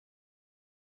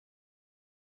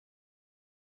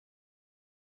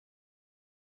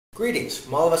Greetings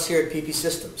from all of us here at PP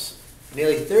Systems. For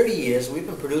nearly 30 years, we've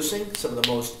been producing some of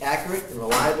the most accurate and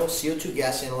reliable CO2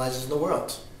 gas analyzers in the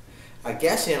world. Our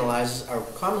gas analyzers are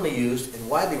commonly used and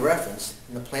widely referenced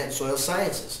in the plant and soil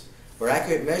sciences, where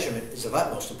accurate measurement is of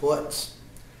utmost importance.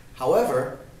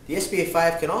 However, the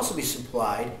SBA-5 can also be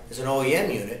supplied as an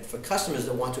OEM unit for customers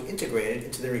that want to integrate it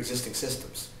into their existing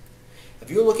systems.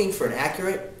 If you're looking for an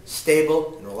accurate,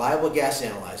 stable, and reliable gas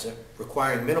analyzer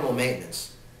requiring minimal maintenance,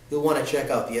 you'll want to check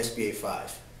out the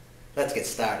SBA-5. Let's get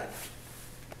started.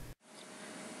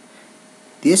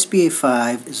 The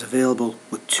SBA-5 is available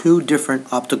with two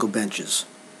different optical benches,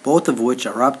 both of which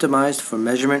are optimized for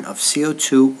measurement of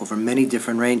CO2 over many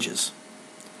different ranges.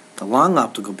 The long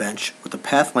optical bench with a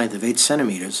path length of 8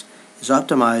 centimeters is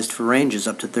optimized for ranges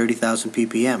up to 30,000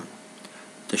 ppm.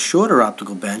 The shorter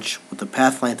optical bench with a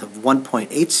path length of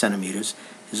 1.8 centimeters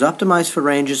is optimized for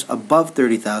ranges above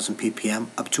 30,000 ppm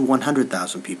up to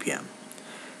 100,000 ppm.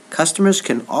 Customers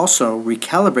can also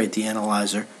recalibrate the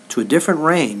analyzer to a different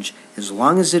range as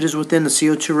long as it is within the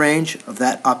CO2 range of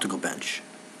that optical bench.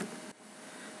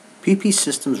 PP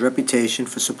Systems' reputation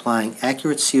for supplying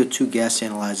accurate CO2 gas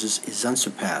analyzers is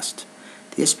unsurpassed.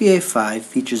 The SBA-5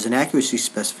 features an accuracy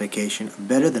specification of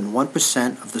better than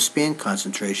 1% of the span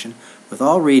concentration, with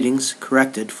all readings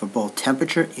corrected for both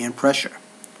temperature and pressure.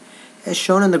 As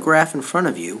shown in the graph in front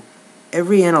of you,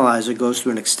 every analyzer goes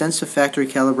through an extensive factory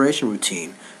calibration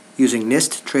routine using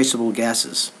NIST traceable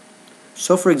gases.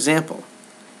 So for example,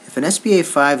 if an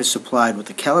SBA-5 is supplied with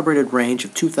a calibrated range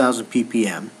of 2000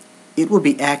 ppm, it will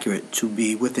be accurate to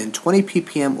be within 20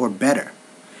 ppm or better.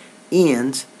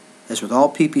 And, as with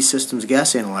all PP Systems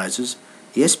gas analyzers,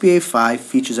 the SBA-5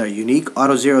 features our unique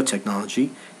Auto-Zero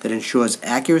technology that ensures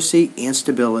accuracy and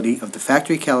stability of the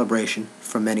factory calibration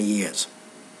for many years.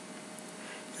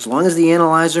 As long as the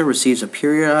analyzer receives a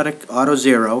periodic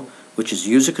Auto-Zero, which is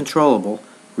user controllable,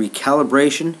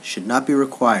 recalibration should not be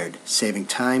required, saving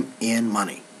time and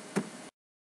money.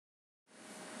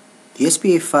 The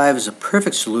SBA-5 is a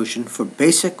perfect solution for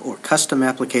basic or custom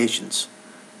applications.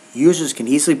 Users can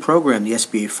easily program the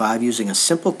SBA-5 using a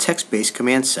simple text-based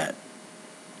command set.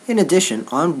 In addition,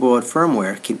 onboard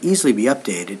firmware can easily be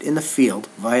updated in the field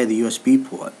via the USB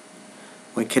port.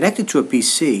 When connected to a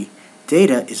PC,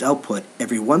 data is output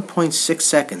every 1.6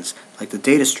 seconds, like the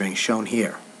data string shown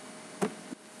here.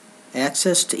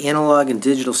 Access to analog and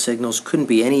digital signals couldn't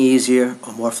be any easier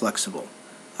or more flexible.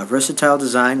 Our versatile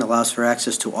design allows for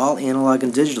access to all analog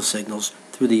and digital signals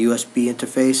through the USB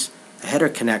interface, a header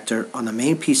connector on the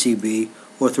main PCB,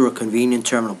 or through a convenient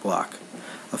terminal block.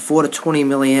 A 4 to 20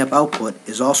 milliamp output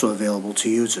is also available to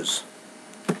users.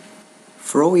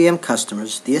 For OEM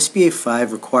customers, the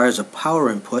SBA-5 requires a power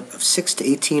input of 6 to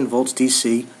 18 volts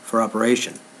DC for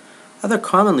operation. Other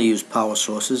commonly used power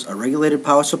sources are regulated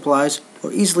power supplies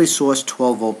or easily sourced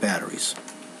 12-volt batteries.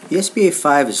 The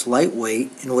SBA-5 is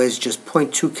lightweight and weighs just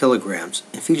 0.2 kilograms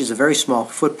and features a very small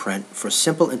footprint for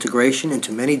simple integration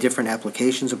into many different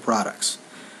applications or products.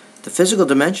 The physical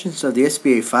dimensions of the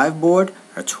SBA-5 board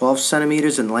are 12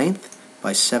 centimeters in length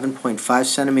by 7.5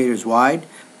 centimeters wide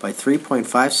by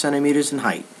 3.5 centimeters in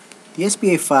height. The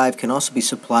SBA-5 can also be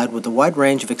supplied with a wide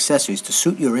range of accessories to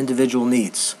suit your individual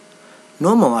needs.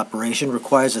 Normal operation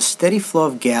requires a steady flow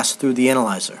of gas through the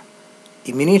analyzer.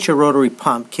 A miniature rotary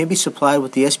pump can be supplied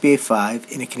with the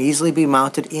SBA-5 and it can easily be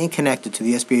mounted and connected to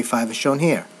the SBA-5 as shown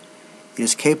here. It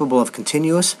is capable of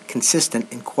continuous,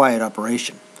 consistent, and quiet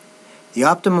operation. The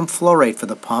optimum flow rate for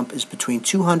the pump is between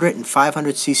 200 and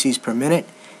 500 cc's per minute,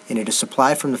 and it is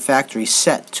supplied from the factory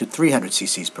set to 300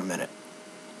 cc's per minute.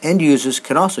 End users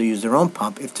can also use their own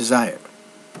pump if desired.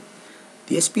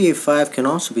 The SBA-5 can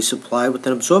also be supplied with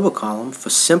an absorber column for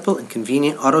simple and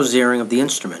convenient auto-zeroing of the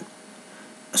instrument.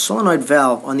 A solenoid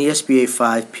valve on the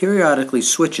SBA-5 periodically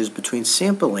switches between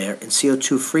sample air and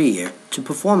CO2-free air to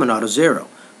perform an auto-zero,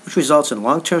 which results in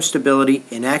long-term stability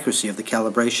and accuracy of the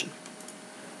calibration.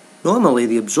 Normally,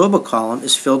 the absorber column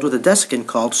is filled with a desiccant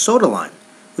called soda lime,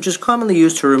 which is commonly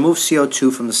used to remove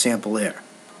CO2 from the sample air.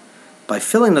 By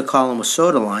filling the column with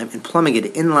soda lime and plumbing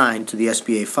it in line to the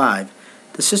SBA-5,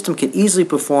 the system can easily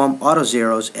perform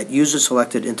auto-zeros at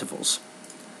user-selected intervals.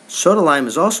 Soda lime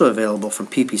is also available from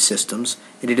PP Systems,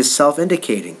 and it is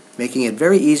self-indicating, making it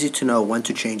very easy to know when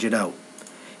to change it out.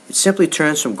 It simply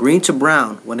turns from green to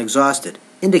brown when exhausted,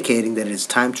 indicating that it is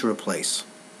time to replace.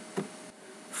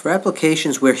 For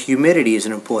applications where humidity is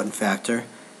an important factor,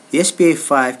 the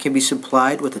SBA-5 can be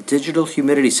supplied with a digital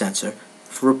humidity sensor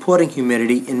for reporting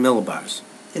humidity in millibars.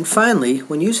 And finally,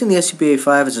 when using the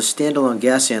SBA-5 as a standalone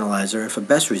gas analyzer and for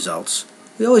best results,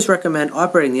 we always recommend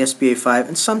operating the SBA-5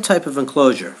 in some type of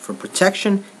enclosure for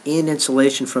protection and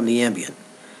insulation from the ambient.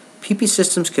 PP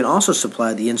Systems can also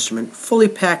supply the instrument fully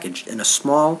packaged in a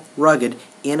small, rugged,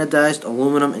 anodized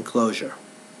aluminum enclosure.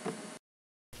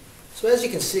 So as you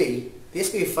can see, the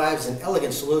SBA-5 is an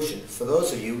elegant solution for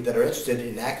those of you that are interested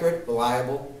in accurate,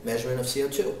 reliable measurement of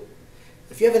CO2.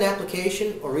 If you have an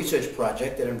application or research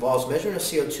project that involves measurement of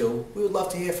CO2, we would love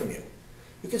to hear from you.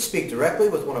 You can speak directly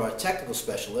with one of our technical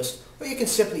specialists, or you can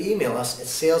simply email us at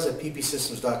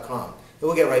sales@ppsystems.com and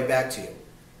we'll get right back to you.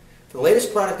 For the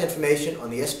latest product information on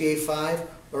the SBA-5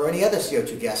 or any other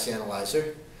CO2 gas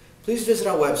analyzer, please visit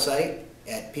our website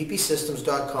at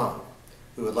ppsystems.com.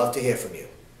 We would love to hear from you.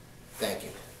 Thank you.